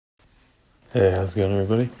Hey, how's it going,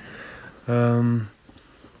 everybody? I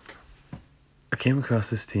came across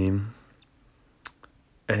this team,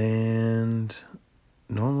 and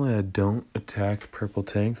normally I don't attack purple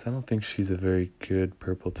tanks. I don't think she's a very good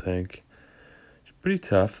purple tank. She's pretty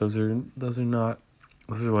tough. Those are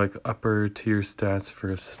like upper tier stats for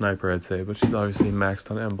a sniper, I'd say. But she's obviously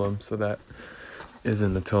maxed on emblem, so that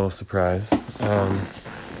isn't a total surprise. I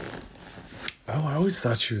always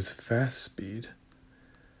thought she was fast speed.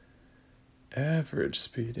 Average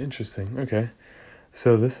speed. Interesting. Okay.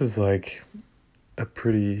 So this is like a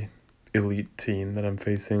pretty elite team that I'm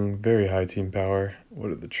facing. Very high team power.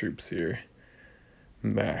 What are the troops here?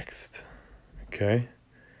 Maxed. Okay.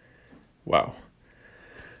 Wow.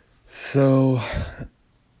 So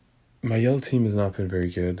my yellow team has not been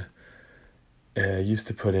very good. I used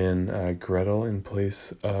to put in Gretel in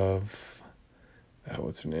place of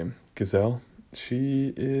what's her name? Gazelle.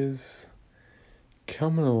 She is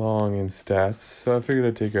coming along in stats, so I figured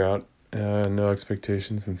I'd take her out. No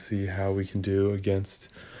expectations, and see how we can do against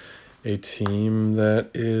a team that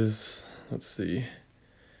is, let's see,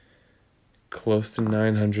 close to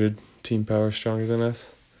 900 team power stronger than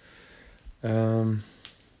us.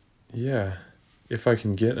 Yeah, if I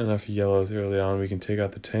can get enough yellows early on, we can take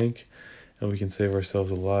out the tank, and we can save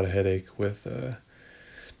ourselves a lot of headache with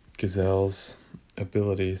Gazelle's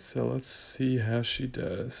ability. So let's see how she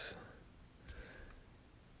does.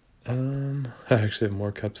 I actually have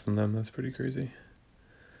more cups than them. That's pretty crazy.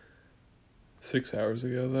 6 hours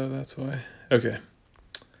ago, though, that's why. Okay.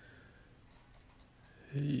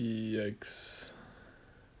 Yikes.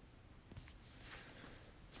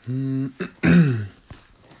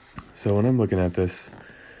 So when I'm looking at this,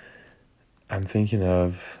 I'm thinking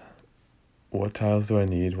of what tiles do I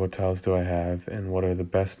need, what tiles do I have, and what are the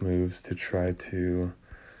best moves to try to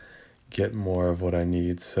get more of what I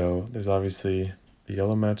need. So there's obviously the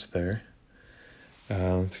yellow match there.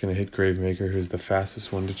 It's going to hit Gravemaker, who's the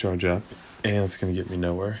fastest one to charge up, and it's going to get me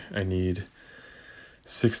nowhere. I need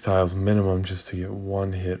 6 tiles minimum just to get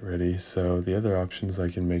one hit ready. So the other option is I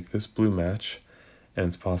can make this blue match, and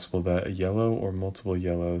it's possible that a yellow or multiple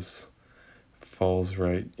yellows falls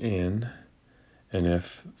right in, and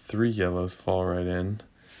if 3 yellows fall right in,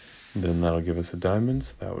 then that'll give us a diamond,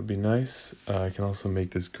 so that would be nice. I can also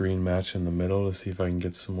make this green match in the middle to see if I can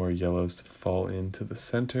get some more yellows to fall into the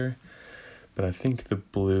center. But I think the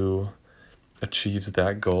blue achieves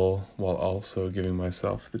that goal while also giving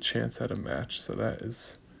myself the chance at a match. So that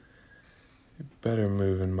is a better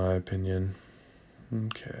move in my opinion.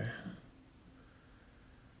 Okay.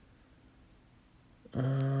 I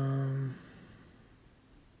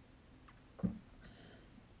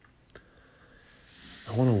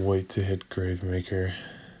want to wait to hit Gravemaker.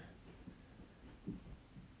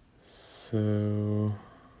 So...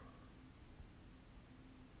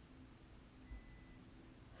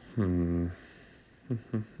 I'm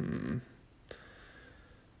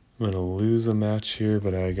going to lose a match here,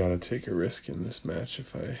 but I got to take a risk in this match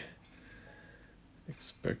if I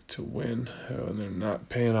expect to win. Oh, and they're not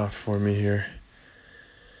paying off for me here.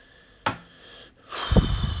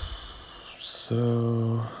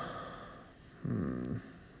 So...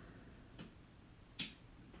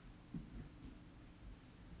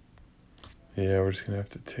 Yeah, we're just going to have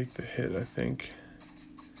to take the hit, I think.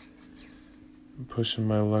 I'm pushing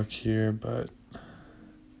my luck here, but...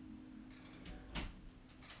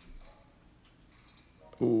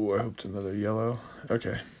 Oh, I hoped another yellow.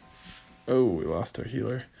 Okay. Oh, we lost our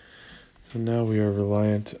healer. So now we are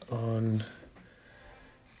reliant on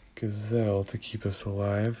Gazelle to keep us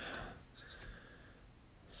alive.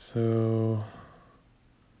 So...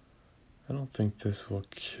 I don't think this will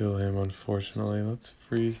kill him, unfortunately. Let's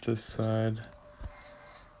freeze this side.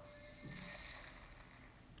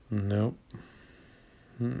 Nope.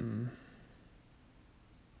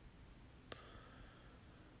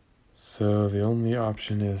 So the only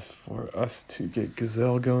option is for us to get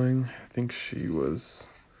Gazelle going. I think she was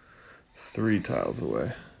 3 tiles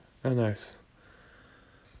away. Oh, nice.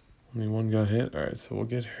 Only one got hit. Alright, so we'll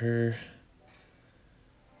get her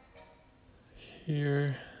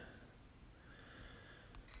here.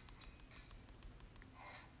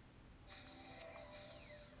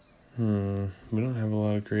 We don't have a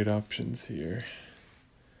lot of great options here.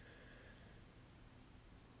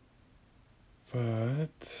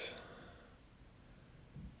 But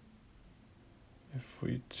if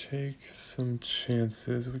we take some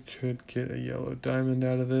chances, we could get a yellow diamond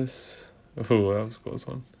out of this. Oh, that was a close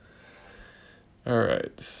one.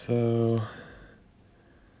 Alright, so...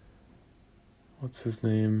 what's his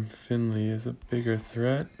name? Finley is a bigger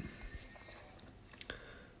threat.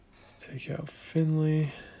 Let's take out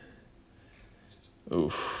Finley. Oh,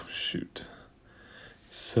 shoot.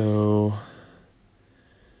 So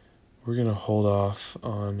we're going to hold off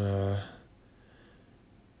on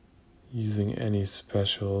using any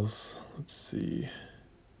specials. Let's see.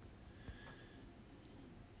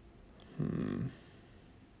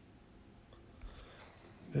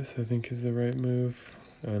 This, I think, is the right move.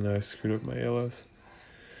 And I screwed up my yellows.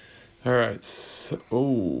 Alright, so...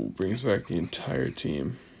 Oh, brings back the entire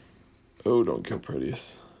team. Oh, don't kill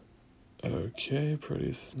Proteus. Okay,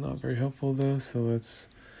 Proteus is not very helpful, though, so let's...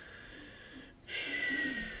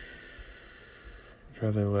 I'd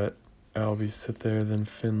rather let Alby sit there than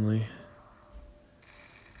Finley.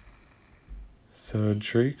 So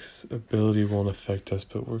Drake's ability won't affect us,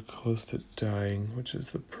 but we're close to dying, which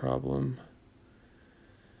is the problem.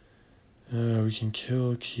 We can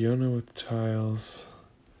kill Kiona with tiles.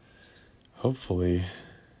 Hopefully.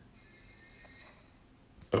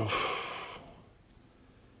 Oh.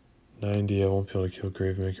 90, I won't be able to kill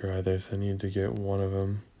Gravemaker either, so I need to get one of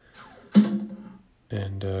them.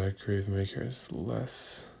 And Gravemaker is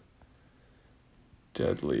less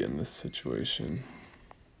deadly in this situation.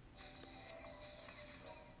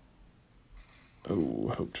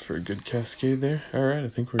 Oh, hoped for a good cascade there. Alright, I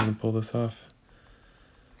think we're going to pull this off.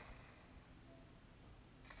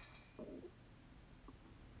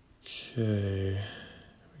 Okay,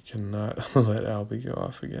 we cannot let Alby go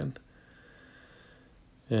off again.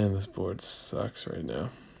 And this board sucks right now.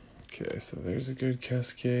 Okay, so there's a good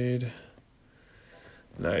cascade.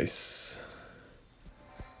 Nice.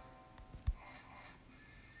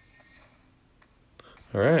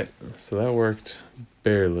 Alright, so that worked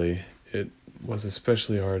barely. It was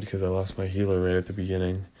especially hard because I lost my healer right at the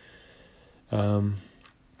beginning.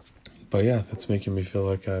 But yeah, that's making me feel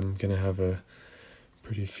like I'm going to have a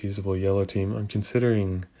pretty feasible yellow team. I'm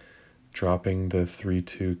considering dropping the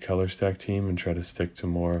 3-2 color stack team and try to stick to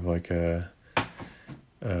more of like a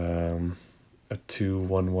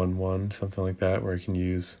 2-1-1-1, something like that, where I can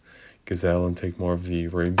use Gazelle and take more of the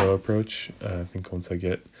rainbow approach. I think once I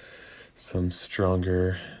get some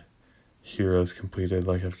stronger heroes completed,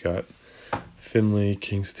 like I've got Finley,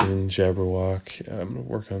 Kingston, Jabberwock. I'm going to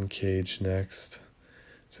work on Cage next.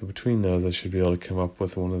 So between those, I should be able to come up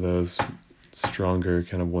with one of those stronger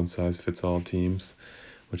kind of one-size-fits-all teams,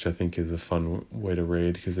 which I think is a fun way to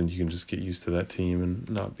raid, because then you can just get used to that team and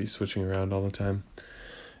not be switching around all the time.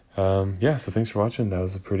 Yeah, so thanks for watching. That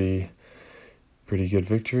was a pretty good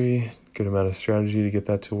victory, good amount of strategy to get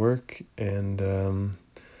that to work, and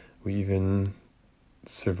we even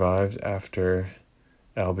survived after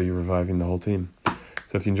Alby reviving the whole team.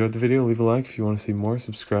 So if you enjoyed the video, leave a like. If you want to see more,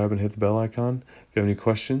 subscribe and hit the bell icon. If you have any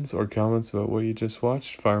questions or comments about what you just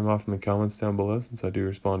watched, fire them off in the comments down below, since I do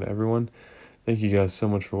respond to everyone. Thank you guys so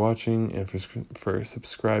much for watching and for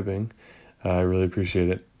subscribing. I really appreciate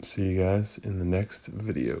it. See you guys in the next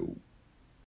video.